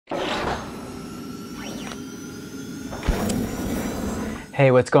Hey,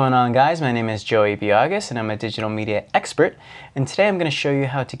 what's going on, guys? My name is Joey Biagas and I'm a digital media expert, and today I'm going to show you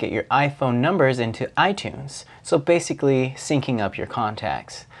how to get your iPhone numbers into iTunes. So basically syncing up your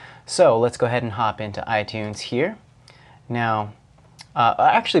contacts. So let's go ahead and hop into iTunes here. Now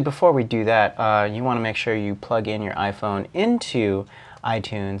actually, before we do that, you want to make sure you plug in your iPhone into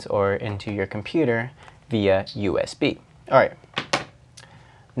iTunes or into your computer via USB. Alright,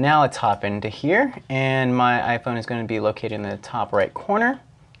 now let's hop into here, and my iPhone is going to be located in the top right corner.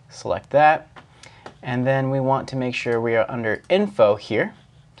 Select that, and then we want to make sure we are under Info here.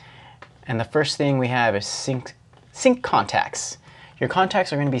 And the first thing we have is Sync Contacts. Your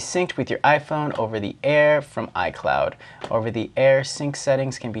contacts are going to be synced with your iPhone over the air from iCloud. Over the air, sync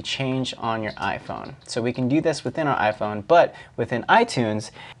settings can be changed on your iPhone. So we can do this within our iPhone, but within iTunes,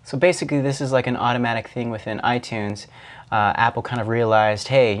 so basically this is like an automatic thing within iTunes. Apple kind of realized,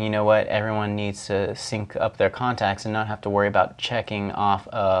 hey, you know what, everyone needs to sync up their contacts and not have to worry about checking off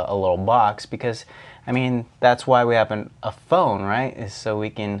a little box, because, I mean, that's why we have a phone, right? Is so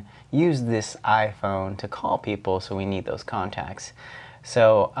we can use this iPhone to call people, so we need those contacts.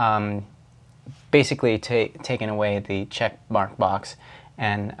 So basically taken away the check mark box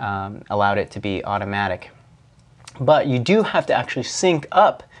and allowed it to be automatic. But you do have to actually sync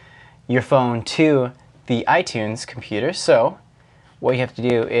up your phone to the iTunes computer, so what you have to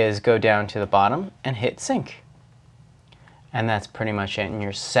do is go down to the bottom and hit sync. And that's pretty much it, and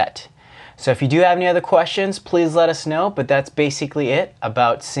you're set. So if you do have any other questions, please let us know, but that's basically it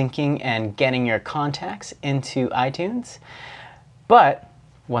about syncing and getting your contacts into iTunes. But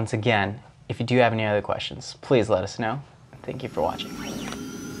once again, if you do have any other questions, please let us know. Thank you for watching.